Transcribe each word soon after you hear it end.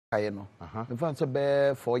I know. Me fan say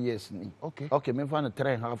be 4 years ni. Okay, me fan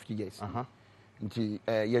 3.5 years. Nti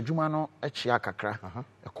yadwuma no echia kakra.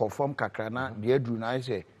 E conform kakra na de adru na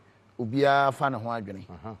say obia fa ne ho adwene.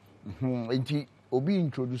 Nti obi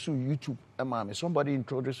introduce YouTube me somebody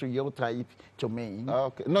introduce you try it to me.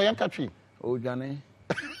 Okay. No, yan country. Oh Johnny.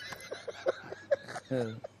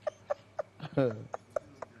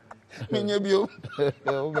 Menyebio.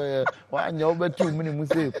 Why nyoba 2 minutes mu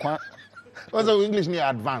say kwa. What's the English near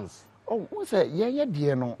advance? Oh, what's that? Yeah,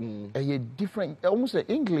 dear, no. A different, almost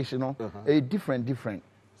English, you know, a different.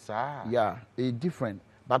 Sir. Yeah, a different.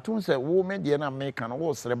 But once a woman, the American,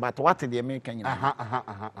 also, but what the American,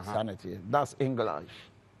 sanity. That's English.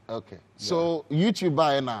 Okay. So, YouTube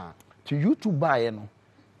buy now. To YouTube buy, no,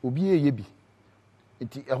 Ubi a yebi.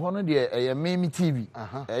 It's a honor, a Mimi TV,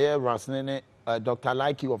 a Rasnene, Dr.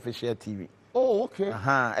 Likee official TV. Oh, okay.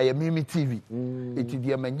 A Mimi TV. It's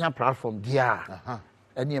the Mania platform, dear.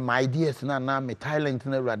 And my ideas na me Thailand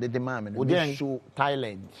na rather the man me show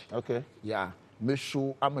Thailand. Okay. Yeah, me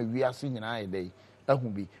show am a we are seeing na day.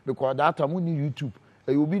 Be because that time on YouTube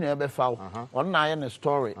you be na be foul. On na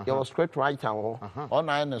story. There was script writer on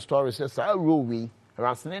na story says I roll we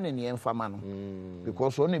rasne ne yemfama no.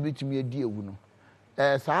 Because on be to me adi ewu no.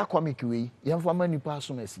 Sa comic we yemfama nipa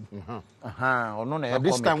so masi. Ono na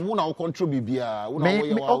this time who na control bia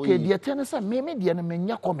okay, the ten say me dia na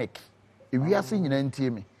menya comic. We are seeing an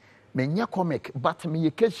NTM. Menya comic, but me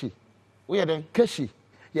ye keshi. We are then keshi.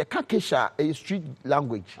 Ye kakesha a street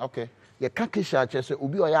language. Okay. Ye kakesha chese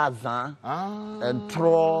ubi oyaza and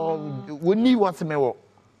throw we ni what me wo.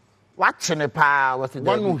 Watching a pa was it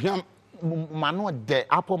one him mano de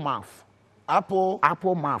apple mouth.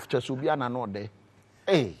 Apple mouth chese ubi ana no de.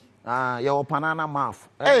 Hey. Your banana mouth.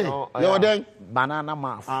 Hey, your then banana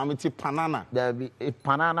mouth. It's a banana. There be a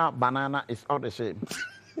banana is all the same.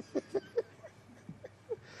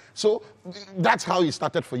 So that's how it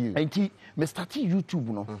started for you. And me started YouTube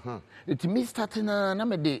no. It me starting na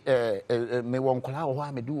me de me won kola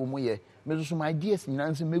ho me do omo ye. Me so my ideas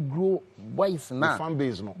nyina me grow voice na. Fan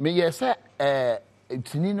base no. Me yes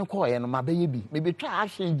tini no ko ye no mabeye bi. Me be twa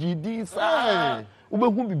ahye GD sa.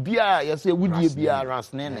 Ubehu bibia yes wudie bia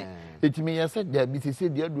rasnene. It me yes there bi se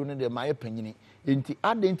de adu no de my panyini. Enti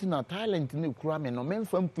adenti na talent ne kura me no me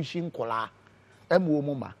mfam pushing kola.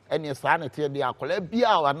 Moma and yes, I tell the alcohol, be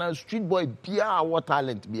street boy, be our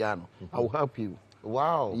talent, piano. I will help you.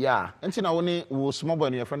 Wow. Yeah. And now only was small boy,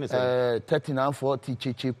 your friend is 39 40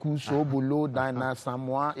 Checheku, so below Dina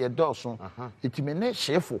Samoa, your Dawson. It may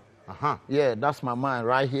chef. Yeah, that's my mind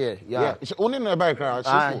right here. Yeah. It's only in the background.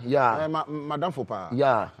 Yeah. Madame Fopa.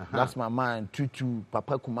 Yeah, that's my mind. Tutu,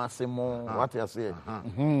 Papa Kumasemo, what I say.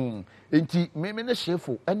 Inti, me chef,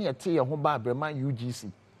 and you tell your home bar,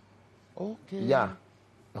 UGC. Okay. Yeah.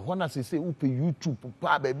 When I say upe YouTube,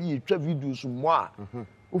 pa baby, you try videos moi.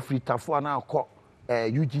 Ufri tafo na ko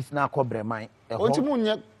UGC na ko breman. Onti mu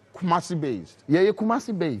nye Kumasi based. Yeah,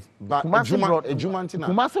 Kumasi based.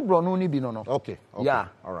 Kumasi bro no ni bi no. Okay. Yeah.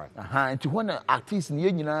 All right. Nti when artist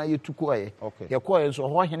ni nyina ye tuko ye. Okay. Ye ko ye so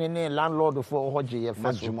ho hene ne landlord for ho je ye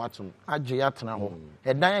fa so. Agye ya tena ho.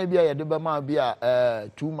 Edan bia ye de ba ma bia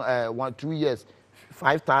 2 years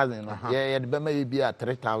 5,000. Yeah, the Bema be at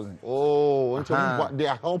 3,000. Oh, they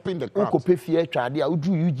are helping the crowd. Uko pay fear trade. Udu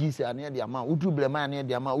UGC near the amount. Udu Blema near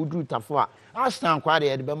the amount. Udu Tafua. I stand quite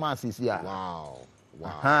at the Bema CCR. Wow.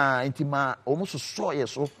 Intima almost so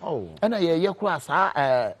yes. Oh, and I cross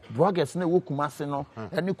bloggers ne Kumasi no,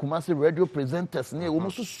 and Kumasi radio presenters ne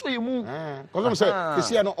almost so you move. Because I'm saying, you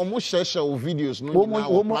see, I almost share videos.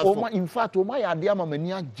 No, in fact, my idea,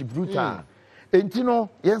 Mamania Gibraltar. And you know,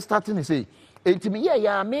 you're starting to say. Etimi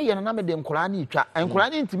ya me ye na me de nkora na itwa nkora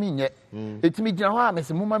na ntimi nye etimi gina ho a me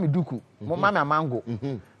se moma me duku moma me mango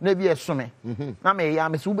na bi esome na me ya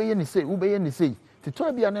me se ubeye ni sei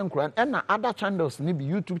tito bia na nkora na other channels ni bi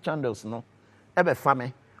YouTube channels no e be fa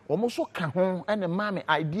me omo so ka ho na ma me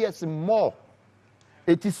ideas more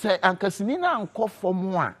eti se ankasini na ankofo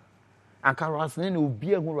mo a ankarasne na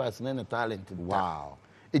obi ehuru rasne na talent. Wow.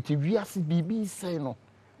 Eti wiase bibi sei no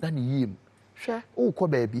na ne yim hwe o ko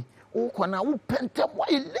baabi ukona upente wa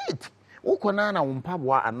elite ukona na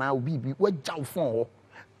umpabwa ana ubibi wajaw fon ho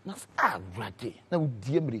na awrade na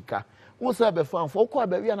udi america wo se be fan fo ko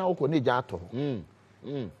ba wi na wo ne ja ato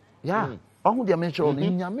ya ohu de me show ni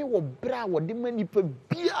nyame wo bra wo de manipa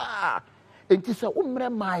bia enti se umre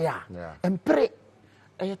maya empre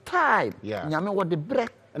a time nyame wo de bre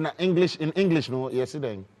na English no yes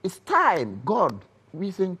then it's time god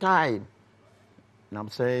we sing time. I'm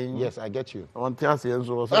saying yes, I get you. I want to ask you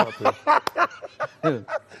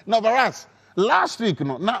no, but last week,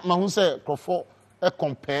 no, not my who say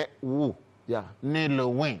compare who. Yeah. Ne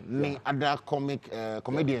Lewin, ne other comic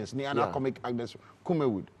comedians, ne other comic actors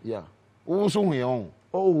Kumewood. Yeah. Also we own.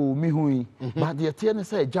 Oh, me hui. But the attorney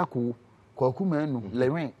say Jacko, Kokumenu,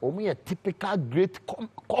 Lewin, only a typical great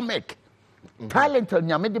comic. Talent and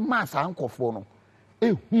Yamedi Mass uncle for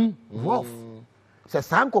no. Rough. Say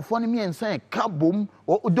Sanko for me and say Kabum,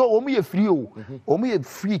 or do only a free, only a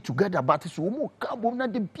free together, but it's almost Kabum,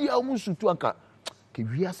 not the Pia Musutuaka.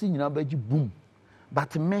 We are seeing boom.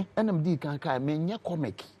 But me, NMD can me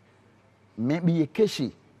comic. Maybe a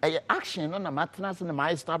keshi. Action on a maternity and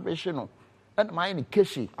my establishment. And my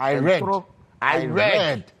keshi. I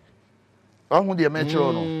read. Oh, dear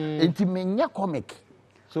mention. Into me comic.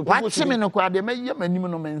 So what's him in a quad, they may yam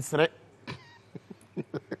and threat.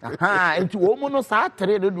 Aha, into woman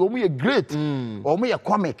Saturday, only a great, only a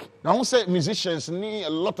comic. Now, say musicians need a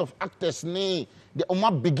lot of actors need. They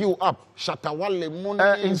almost big you up. Shatawale,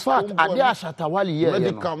 in fact, I dare Shatawale here.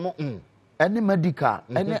 Medical, any medical,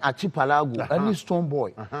 any Archipelago, any Stone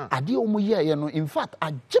Boy. I did almost here, you know. In fact,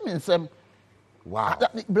 I Jimmy Sam. Wow.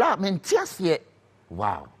 Black men tears here.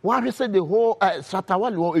 Wow. Why we said the whole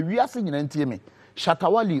Shatawale, or we are singing and me.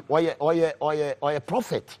 Shatawale, or a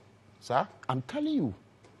prophet. Sir? I'm telling you.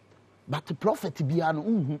 But the prophet be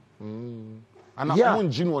an and I'm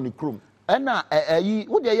on Jin on the chrome. And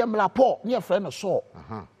what the young Paul, near friend of Saul.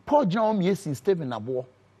 Paul John, yes, is Stephen Abo.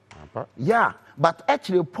 Yeah, but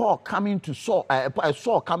actually, Paul coming to Saul,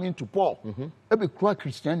 Saul coming to Paul, every quite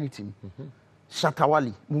Christianity.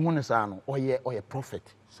 Shatawale, Mumonesano, or a prophet,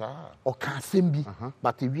 or Kasimbi,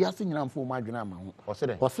 but if we are singing for my grandma, or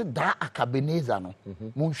said that Akabenezano,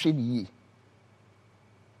 Monsheni.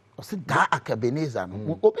 Or said that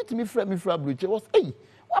Akabenezano, open to me, friend, Bruce was, hey,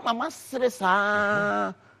 what my master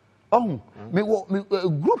says. Oh, me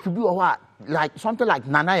group be what like something like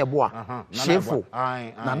Nana Yeboah, Shefo,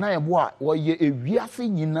 Nana Yeboah, or ye a wiase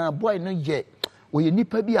nyina boy no ye, or ye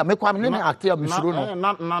nipa bi a me kwa me na actor misuro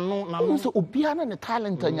no. So obiana ne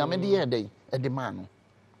talent nyame de ye dey e de man no.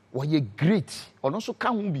 Or ye great, or no so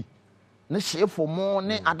ka hu bi. Ne Shefo mo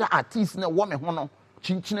ne other artists na wo me ho no.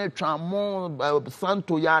 Chinchine Tramo,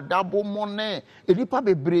 Santo ya Dabo Mone, Elipa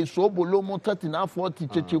Bebre, so Bolomo 39 40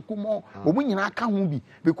 Chekumo, Omuina Kahubi,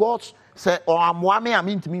 because say or Amwame I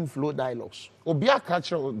mean to mean flow dialogues. Obia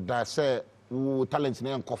culture that say talents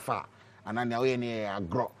name Kofa, and I know any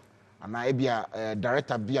agro, and I be a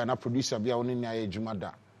director be and a producer be only near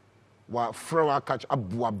Jumada. Wa Frewa catch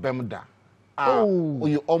Abua Bemda. Oh,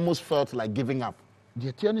 you almost felt like giving up. The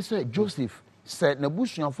attorney said Joseph. Said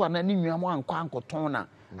Nabusian for an enemy and Quanko Tona,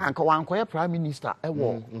 and Kawanko prime minister, a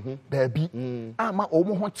war, baby. I'm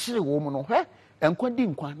almost chilly woman or her, and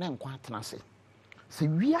Quadin Quan and Quantanasi. See,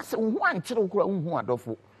 we are one chill who are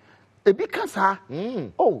doubtful. Because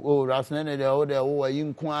Rasnene, the older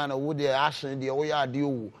in Quan, or the Ashen, the Oya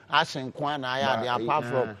deal, Ashen Quan, I are apart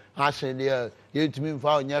from Ashen, the yet to me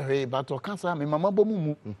found your hay, but or cancer, me, Mamma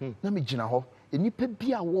Bomu, let me Jinaho, and you pay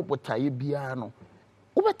be a war, but I piano.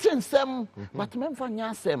 Ubetin sem, but men for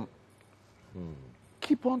nyasem.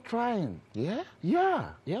 Keep on trying. Yeah,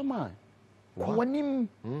 man. Kwanim,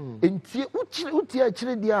 enti uti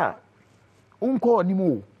actually dia. Unko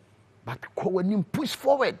animo, but kwanim push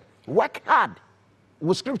forward, work hard.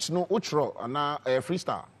 We scripts no outro and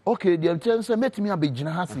freestyle. Okay, the chance met me a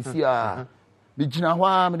bejina hasisi a. Bejina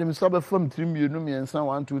wa me dem sabe from 3 million me ensan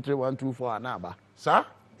 1 2 3 1 2 4 anaba. Sir?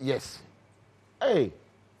 Yes. Hey.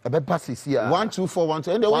 A bed passes here. 1 2 4 1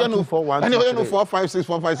 2. And they no 4 1. And they no 4 5 6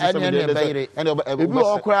 4 5 6 7 8. And if you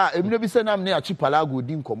all cry, if you be send am near Archipelago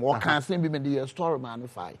dinkom or can send me the story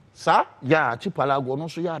manify. Sir? Yeah, Archipelago no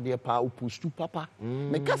so ya dey pa push to papa.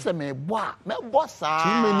 Me kase me boa, me boss. Too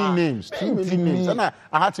many names. And I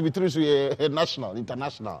had to be through to national,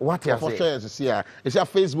 international. What you for sure to see it's your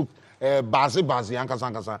Facebook bazi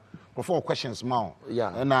ankasa. For questions now.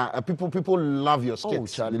 Yeah. And people love your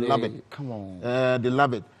skits. Oh, they love it. Come on. They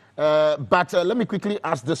love it. But let me quickly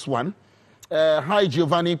ask this one. Hi,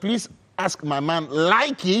 Giovanni. Please ask my man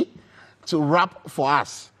Likee to rap for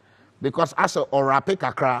us. Because as a rappe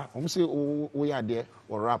kakra, I'm say we are there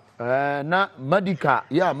or rap. Na medical.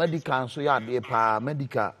 Yeah, medical. So yeah, there pa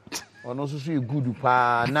medical. Or no so good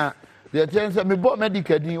pa na. The chance me bought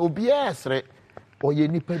medical din obi esre. Oye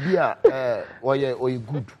nipa bia oye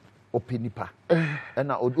good. Opinipa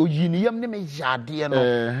and Ojinium name Jade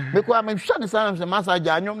no. Because I'm sure the sound of the massage,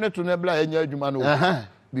 I know not to never any Jumano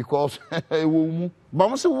because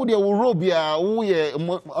Bombs would you Robia, we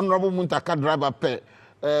honorable Muntaka driver pay.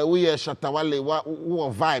 We are Shatawale, what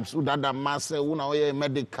vibes, who that mass, una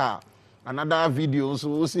medical. Another videos,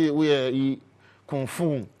 we see we are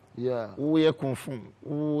confirm. Yeah, we are confirm.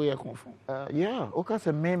 Yeah, okay,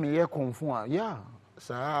 so maybe yeah confirm. Yeah.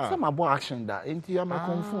 Some about action that into your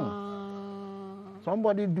kung fu.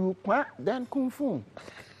 Somebody do qua, then kung fu.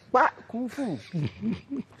 Kung fu.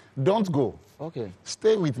 Don't go. Okay.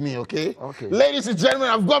 Stay with me, okay? Okay. Ladies and gentlemen,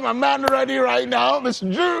 I've got my man ready right now,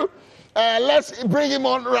 Mr. Drew. Let's bring him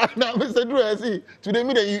on right now, Mr. Drew. I see today,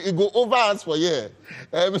 you go over us for here.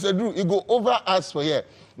 Mr. Drew, you go over us for here.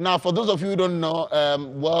 Now, for those of you who don't know,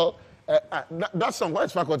 that song, what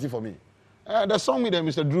is faculty for me? The song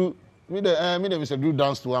Mr. Drew, Mr. Drew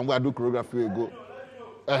dance to, and where I do choreography, we go.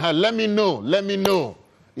 Let me know.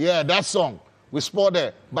 Yeah, that song. We sport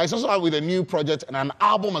there. But it's also out with a new project and an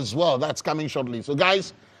album as well that's coming shortly. So,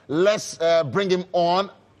 guys, let's bring him on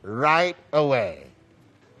right away.